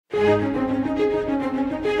All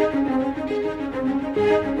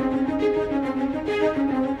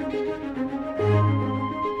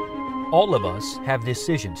of us have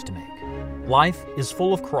decisions to make. Life is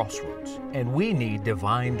full of crossroads, and we need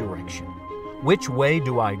divine direction. Which way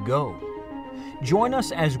do I go? Join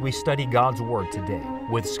us as we study God's Word today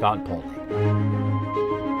with Scott Pauley.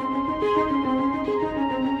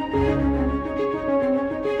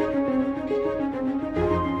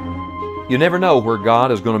 You never know where God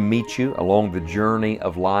is going to meet you along the journey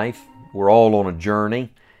of life. We're all on a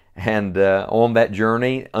journey, and on that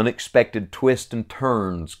journey, unexpected twists and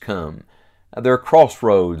turns come. There are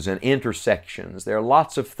crossroads and intersections. There are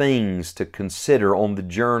lots of things to consider on the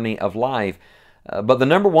journey of life. But the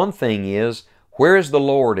number one thing is, where is the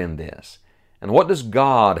Lord in this? And what does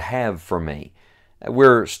God have for me?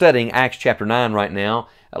 We're studying Acts chapter 9 right now,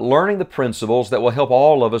 learning the principles that will help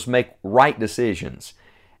all of us make right decisions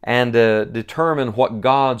and determine what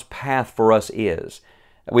God's path for us is.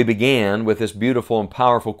 We began with this beautiful and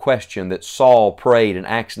powerful question that Saul prayed in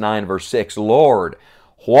Acts 9 verse 6, Lord,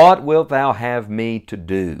 what wilt Thou have me to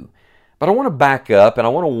do? But I want to back up and I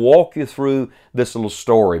want to walk you through this little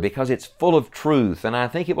story because it's full of truth and I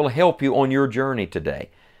think it will help you on your journey today.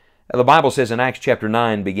 The Bible says in Acts chapter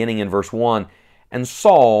 9, beginning in verse 1, And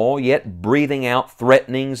Saul, yet breathing out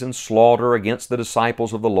threatenings and slaughter against the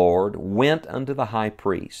disciples of the Lord, went unto the high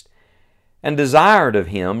priest, and desired of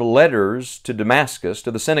him letters to Damascus,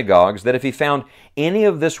 to the synagogues, that if he found any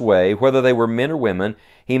of this way, whether they were men or women,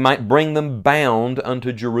 he might bring them bound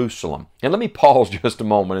unto Jerusalem. And let me pause just a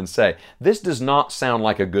moment and say, this does not sound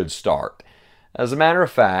like a good start. As a matter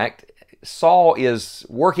of fact, Saul is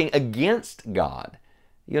working against God.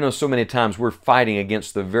 You know, so many times we're fighting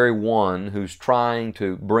against the very one who's trying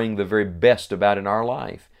to bring the very best about in our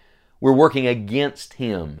life. We're working against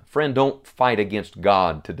him. Friend, don't fight against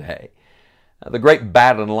God today. The great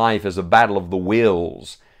battle in life is a battle of the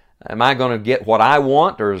wills. Am I going to get what I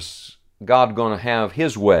want, or is God going to have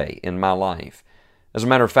His way in my life? As a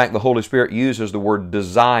matter of fact, the Holy Spirit uses the word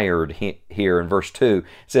desired here in verse 2. It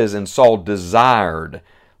says, And Saul desired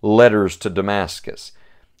letters to Damascus.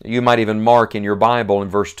 You might even mark in your Bible in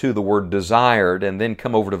verse 2 the word desired, and then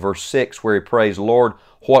come over to verse 6 where he prays, Lord,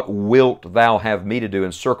 what wilt Thou have me to do?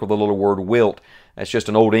 And circle the little word wilt. That's just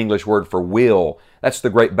an old English word for will. That's the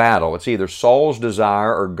great battle. It's either Saul's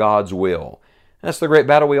desire or God's will. That's the great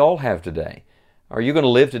battle we all have today. Are you going to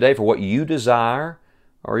live today for what you desire,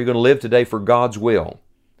 or are you going to live today for God's will?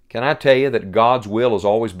 Can I tell you that God's will is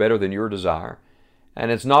always better than your desire?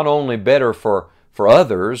 And it's not only better for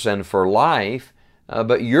others and for life,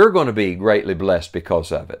 but you're going to be greatly blessed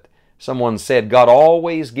because of it. Someone said, God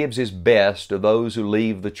always gives His best to those who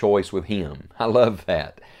leave the choice with Him. I love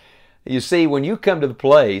that. You see, when you come to the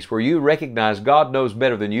place where you recognize God knows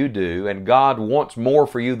better than you do and God wants more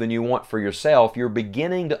for you than you want for yourself, you're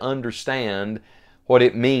beginning to understand what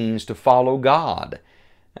it means to follow God.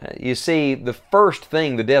 You see, the first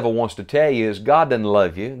thing the devil wants to tell you is God doesn't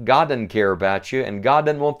love you, God doesn't care about you, and God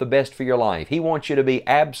doesn't want the best for your life. He wants you to be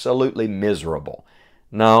absolutely miserable.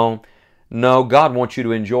 No, God wants you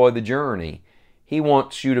to enjoy the journey. He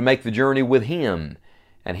wants you to make the journey with Him.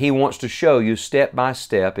 And He wants to show you step by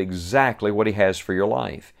step exactly what He has for your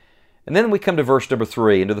life. And then we come to verse number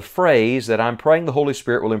 3, and to the phrase that I'm praying the Holy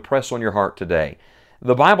Spirit will impress on your heart today.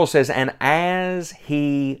 The Bible says, And as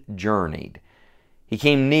he journeyed, he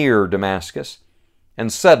came near Damascus,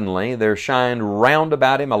 and suddenly there shined round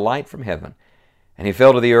about him a light from heaven. And he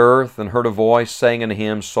fell to the earth, and heard a voice saying unto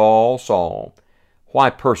him, Saul, Saul,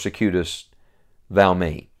 why persecutest thou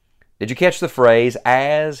me? Did you catch the phrase,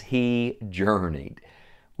 as he journeyed?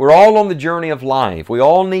 We're all on the journey of life. We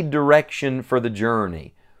all need direction for the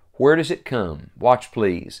journey. Where does it come? Watch,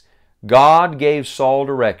 please. God gave Saul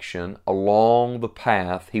direction along the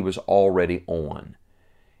path he was already on.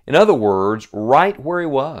 In other words, right where he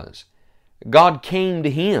was. God came to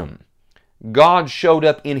him. God showed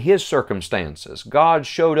up in his circumstances. God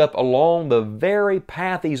showed up along the very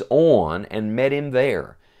path he's on and met him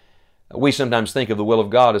there. We sometimes think of the will of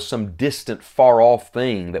God as some distant, far-off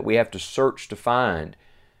thing that we have to search to find.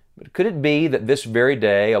 But could it be that this very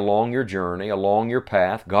day, along your journey, along your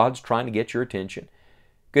path, God's trying to get your attention?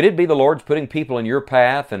 Could it be the Lord's putting people in your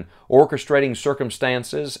path and orchestrating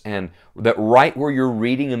circumstances, and that right where you're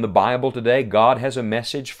reading in the Bible today, God has a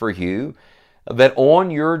message for you? That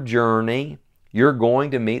on your journey, you're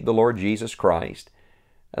going to meet the Lord Jesus Christ?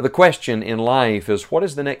 The question in life is, what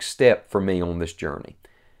is the next step for me on this journey?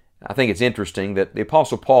 I think it's interesting that the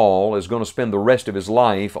Apostle Paul is going to spend the rest of his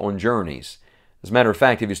life on journeys. As a matter of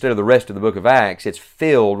fact, if you study the rest of the book of Acts, it's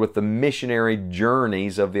filled with the missionary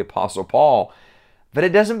journeys of the Apostle Paul. But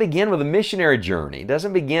it doesn't begin with a missionary journey. It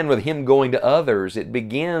doesn't begin with him going to others. It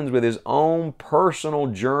begins with his own personal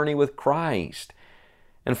journey with Christ.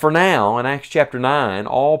 And for now, in Acts chapter 9,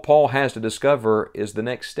 all Paul has to discover is the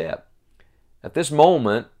next step. At this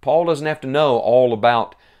moment, Paul doesn't have to know all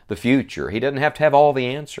about the future. He doesn't have to have all the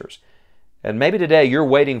answers. And maybe today you're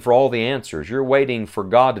waiting for all the answers. You're waiting for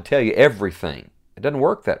God to tell you everything. It doesn't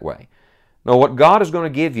work that way. No, what God is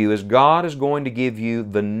going to give you is God is going to give you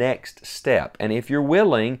the next step. And if you're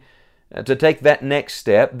willing to take that next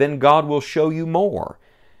step, then God will show you more.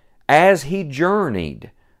 As he journeyed,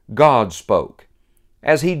 God spoke.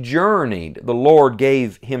 As he journeyed, the Lord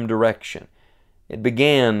gave him direction. It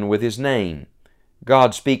began with his name.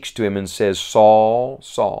 God speaks to him and says, Saul,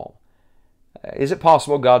 Saul. Is it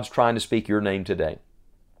possible God's trying to speak your name today?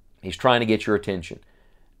 He's trying to get your attention.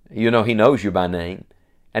 You know He knows you by name,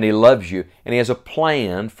 and He loves you, and He has a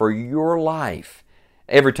plan for your life.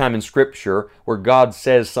 Every time in Scripture where God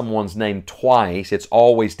says someone's name twice, it's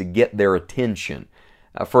always to get their attention.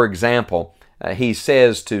 For example, He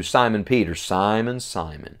says to Simon Peter, Simon,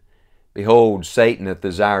 Simon, behold, Satan hath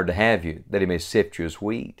desired to have you, that he may sift you as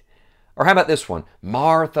wheat. Or how about this one?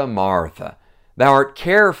 Martha, Martha, thou art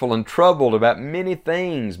careful and troubled about many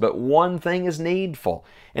things, but one thing is needful.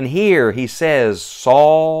 And here he says,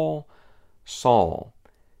 Saul, Saul.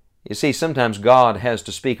 You see, sometimes God has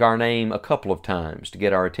to speak our name a couple of times to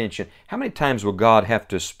get our attention. How many times will God have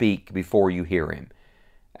to speak before you hear Him?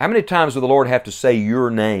 How many times will the Lord have to say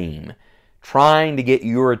your name, trying to get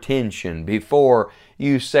your attention before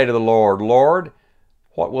you say to the Lord, Lord,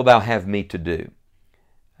 what wilt Thou have me to do?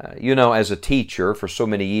 You know, as a teacher for so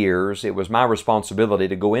many years, it was my responsibility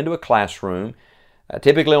to go into a classroom,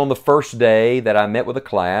 typically on the first day that I met with a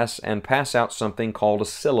class, and pass out something called a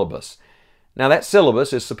syllabus. Now, that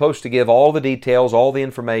syllabus is supposed to give all the details, all the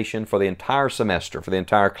information for the entire semester, for the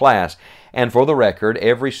entire class. And for the record,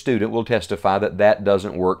 every student will testify that that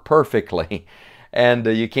doesn't work perfectly. And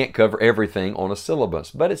you can't cover everything on a syllabus,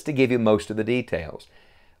 but it's to give you most of the details.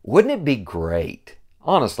 Wouldn't it be great?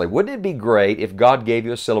 Honestly, wouldn't it be great if God gave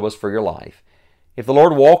you a syllabus for your life? If the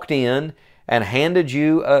Lord walked in and handed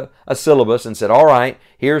you a syllabus and said, all right,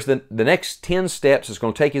 here's the next 10 steps that's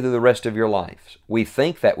going to take you through the rest of your life. We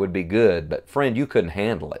think that would be good, but friend, you couldn't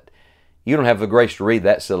handle it. You don't have the grace to read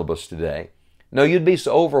that syllabus today. No, you'd be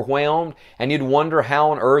so overwhelmed and you'd wonder how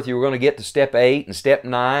on earth you were going to get to step 8 and step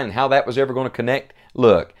 9 and how that was ever going to connect.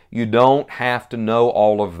 Look, you don't have to know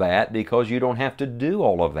all of that because you don't have to do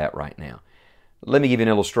all of that right now. Let me give you an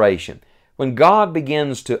illustration. When God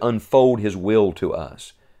begins to unfold His will to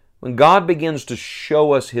us, when God begins to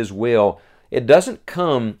show us His will, it doesn't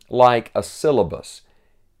come like a syllabus.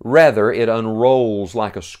 Rather, it unrolls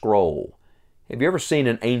like a scroll. Have you ever seen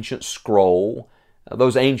an ancient scroll?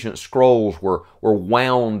 Those ancient scrolls were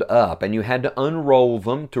wound up, and you had to unroll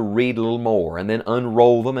them to read a little more, and then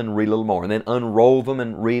unroll them and read a little more, and then unroll them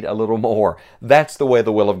and read a little more. That's the way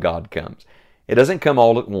the will of God comes. It doesn't come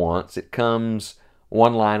all at once. It comes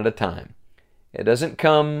one line at a time. It doesn't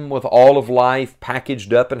come with all of life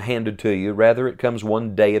packaged up and handed to you. Rather, it comes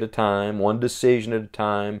one day at a time, one decision at a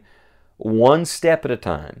time, one step at a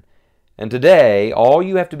time. And today, all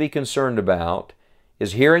you have to be concerned about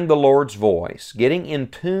is hearing the Lord's voice, getting in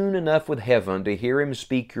tune enough with heaven to hear Him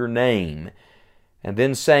speak your name, and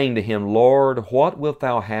then saying to Him, Lord, what wilt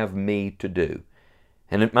Thou have me to do?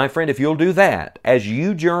 And my friend, if you'll do that, as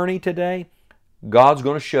you journey today, God's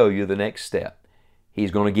going to show you the next step. He's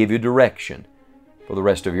going to give you direction for the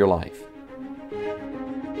rest of your life.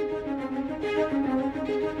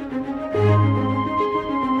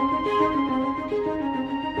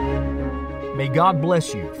 May God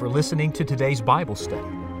bless you for listening to today's Bible study.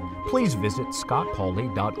 Please visit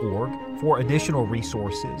scottpauley.org for additional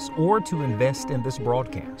resources or to invest in this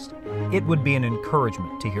broadcast. It would be an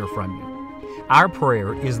encouragement to hear from you. Our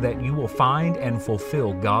prayer is that you will find and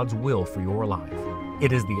fulfill God's will for your life.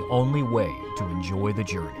 It is the only way to enjoy the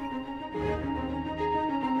journey.